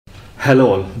Hello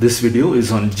all, this video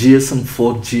is on GSM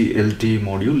 4G LTE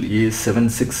module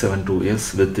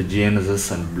A7672S with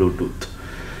GNSS and Bluetooth.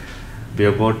 We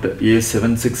have got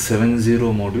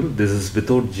A7670 module. This is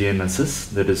without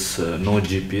GNSS, that is no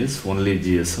GPS, only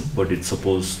GSM, but it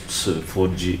supports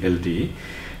 4G LTE.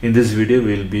 In this video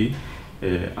we will be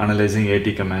analyzing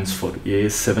AT commands for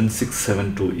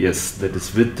A7672S, that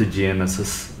is with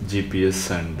GNSS, GPS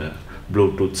and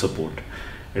Bluetooth support.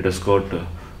 It has got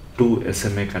two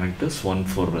SMA connectors, one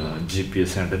for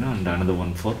GPS antenna and another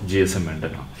one for GSM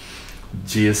antenna.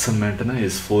 GSM antenna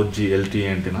is 4G LTE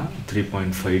antenna,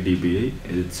 3.5 dBi,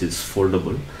 it is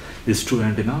foldable. These two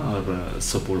antenna are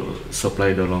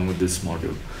supplied along with this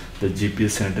module. The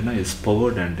GPS antenna is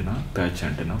powered antenna, patch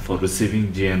antenna for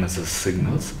receiving GNSS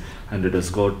signals, and it has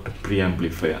got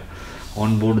preamplifier.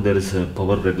 On board there is a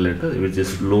power regulator, which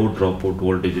is low dropout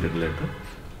voltage regulator.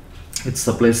 It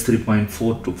supplies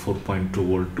 3.4 to 4.2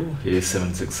 volt to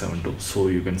A7672, so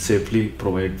you can safely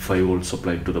provide 5 volt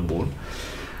supply to the board.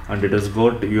 And it has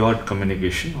got UART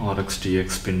communication, RX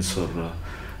TX pins or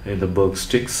in the Berg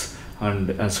sticks, and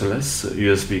as well as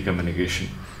USB communication.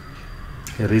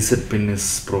 A reset pin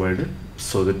is provided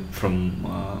so that from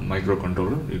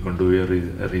microcontroller you can do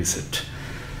a reset.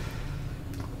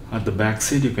 At the back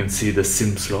side you can see the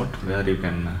SIM slot where you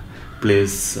can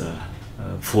place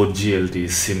 4G LTE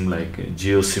SIM like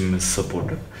GeoSIM is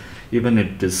supported. Even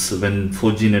it is when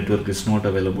 4G network is not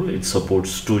available, it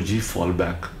supports 2G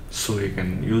fallback, so you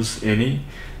can use any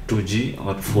 2G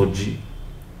or 4G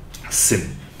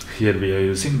SIM. Here we are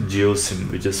using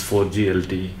GeoSIM, which is 4G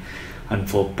LTE, and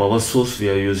for power source we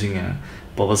are using a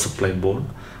power supply board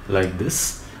like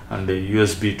this and a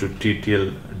USB to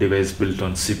TTL device built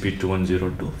on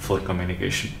CP2102 for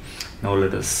communication. Now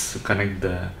let us connect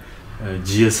the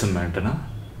GSM antenna,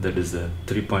 that is the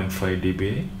 3.5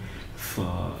 dBi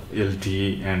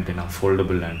LTE antenna,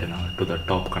 foldable antenna, to the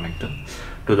top connector.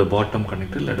 To the bottom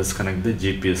connector, let us connect the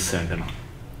GPS antenna.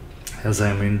 As I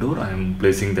am indoor, I am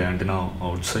placing the antenna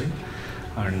outside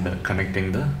and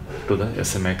connecting to the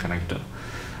SMA connector.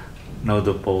 Now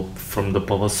from the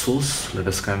power source, let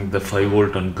us connect the 5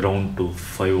 volt on ground to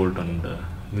 5 volt on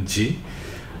G,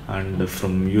 and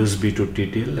from USB to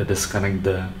TTL, let us connect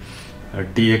the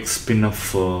TX pin of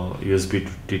USB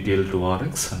to TTL to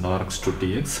RX and RX to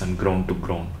TX and ground to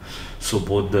ground. So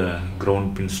both the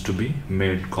ground pins to be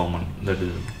made common, that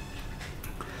is,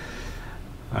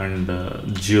 and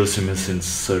GeoSIM is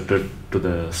inserted to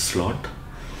the slot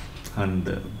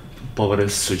and power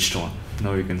is switched on.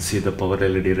 Now you can see the power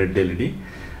LED, red LED,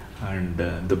 and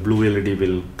the blue LED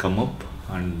will come up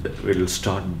and will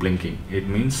start blinking. It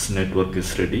means network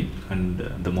is ready and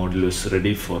the module is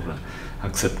ready for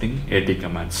accepting AT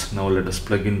commands. Now let us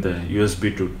plug in the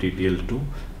USB to TTL to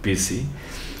PC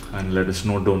and let us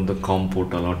note down the COM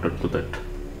port allotted to that.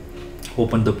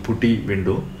 Open the PuTTY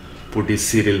window, PuTTY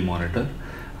serial monitor,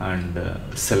 and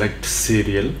select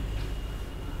serial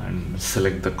and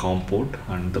select the COM port,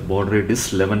 and the baud rate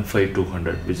is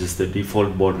 115200, which is the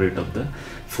default baud rate of the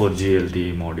 4G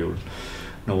LTE module.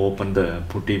 Now open the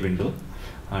PuTTY window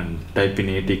and type in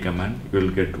AT command. You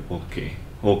will get OK.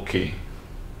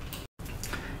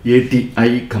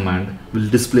 ATI command will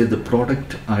display the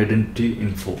product identity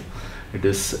info. It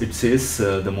says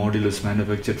the module is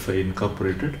manufactured by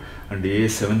Incorporated and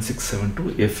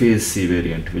A7672 FASE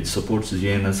variant, which supports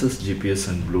GNSS, GPS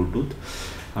and Bluetooth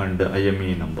and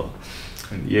IME number.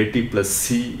 And AT plus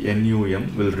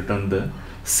CNUM will return the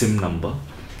SIM number.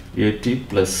 AT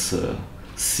plus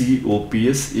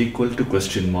COPS equal to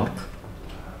question mark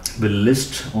will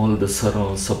list all the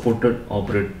supported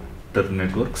operator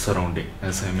network surrounding.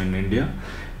 As I am in India,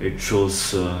 it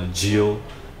shows Jio,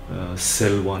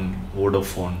 Cell 1,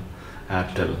 Vodafone,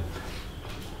 Airtel.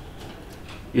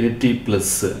 AT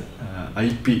plus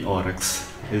IPRX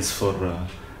is for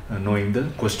knowing the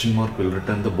question mark will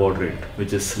return the baud rate,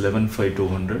 which is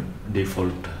 115200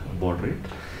 default baud rate.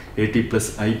 AT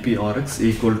plus IPRX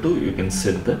equal to, you can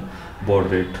set the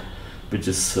baud rate, which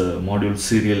is module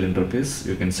serial interface.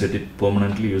 You can set it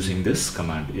permanently using this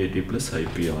command, AT plus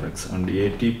IPRX, and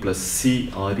AT plus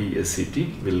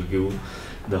CRESET will give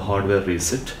the hardware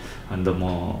reset and the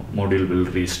module will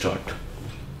restart.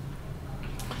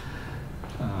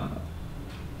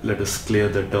 Let us clear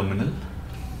the terminal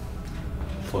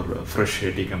for fresh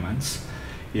AT commands.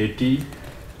 ATD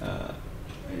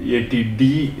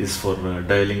is for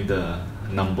dialing the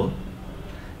number,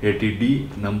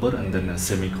 ATD number and then a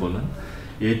semicolon.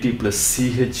 AT plus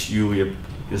CHUF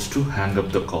is to hang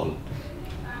up the call.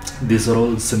 These are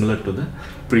all similar to the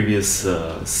previous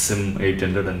SIM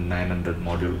 800 and 900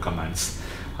 module commands.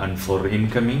 And for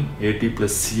incoming, AT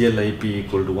plus CLIP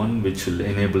equal to 1, which will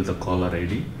enable the caller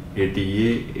ID.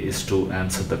 ATA is to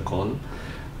answer the call,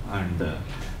 and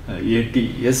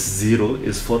ATS0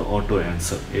 is for auto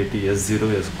answer.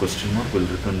 ATS0 is question mark will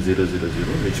return 000,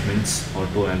 which means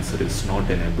auto answer is not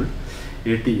enabled.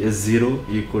 ATS0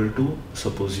 equal to,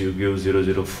 suppose you give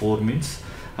 004 means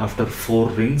after 4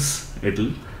 rings it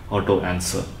will auto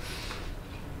answer.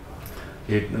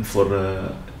 For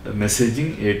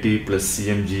messaging, AT plus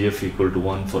CMGF equal to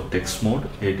 1 for text mode,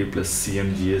 AT plus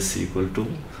CMGS equal to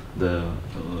the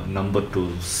number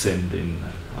to send in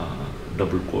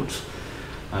double quotes,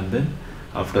 and then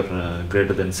after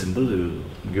greater than symbol you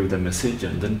give the message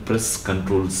and then press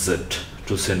Ctrl Z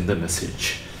to send the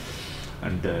message.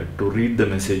 And to read the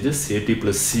messages, AT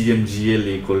plus CMGL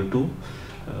equal to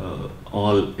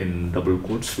all in double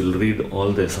quotes will read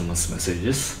all the SMS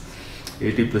messages.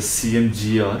 AT plus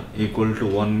CMGR equal to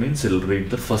 1 means it will read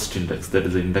the first index, that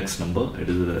is the index number, it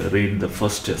is read the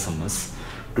first SMS.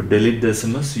 To delete the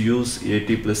SMS, use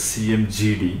AT plus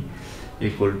CMGD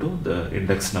equal to the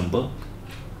index number.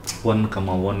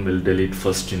 1,1 will delete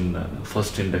first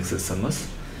index SMS,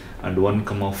 and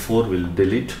 1,4 will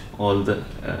delete all the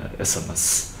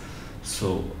SMS.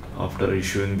 So after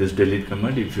issuing this delete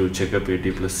command, if you check up AT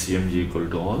plus CMG equal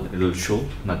to all, it will show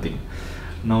nothing.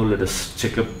 Now let us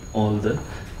check up all the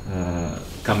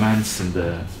commands in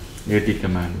the AT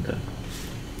command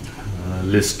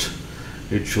list.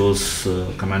 It shows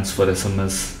commands for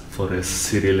SMS, for a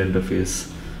serial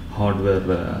interface,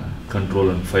 hardware control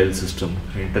and file system,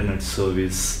 internet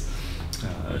service,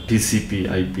 TCP,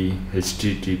 IP,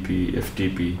 HTTP,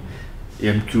 FTP,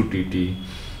 MQTT,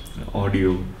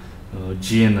 audio,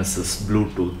 GNSS,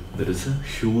 Bluetooth. There is a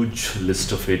huge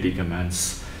list of AT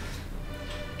commands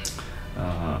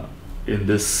in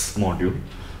this module.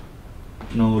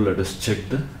 Now let us check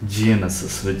the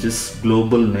GNSS, which is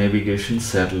Global Navigation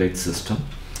Satellite System,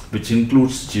 which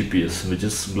includes GPS, which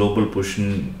is Global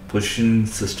Positioning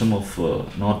System of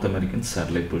North American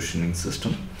Satellite Positioning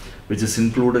System, which is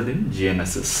included in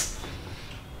GNSS.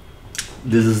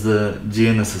 This is the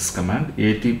GNSS command,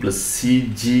 AT plus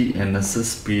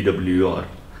CGNSS PWR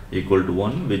equal to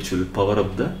 1, which will power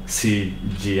up the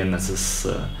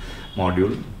CGNSS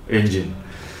module engine,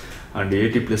 and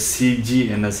AT plus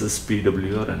CGNSS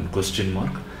PWR and question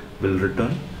mark will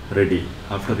return ready.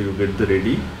 After you get the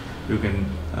ready, you can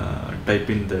type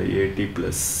in the AT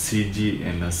plus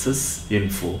CGNSS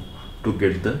info to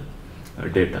get the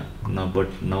data.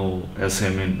 Now as I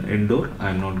am in indoor, I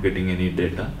am not getting any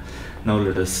data. Now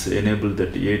let us enable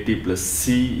that AT plus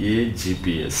CA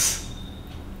GPS.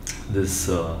 This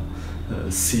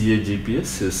CA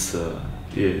GPS is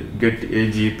get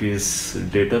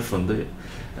AGPS data from the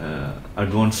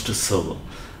advanced server.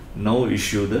 Now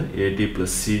issue the AT plus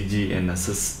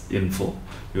CGNSS info.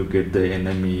 You get the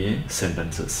NMEA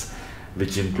sentences,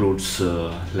 which includes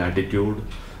latitude,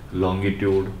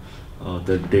 longitude,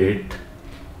 the date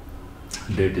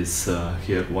is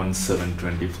here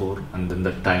 1724, and then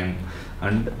the time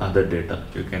and other data.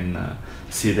 You can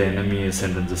see the NMEA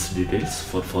sentences details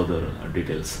for further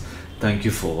details. Thank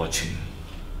you for watching.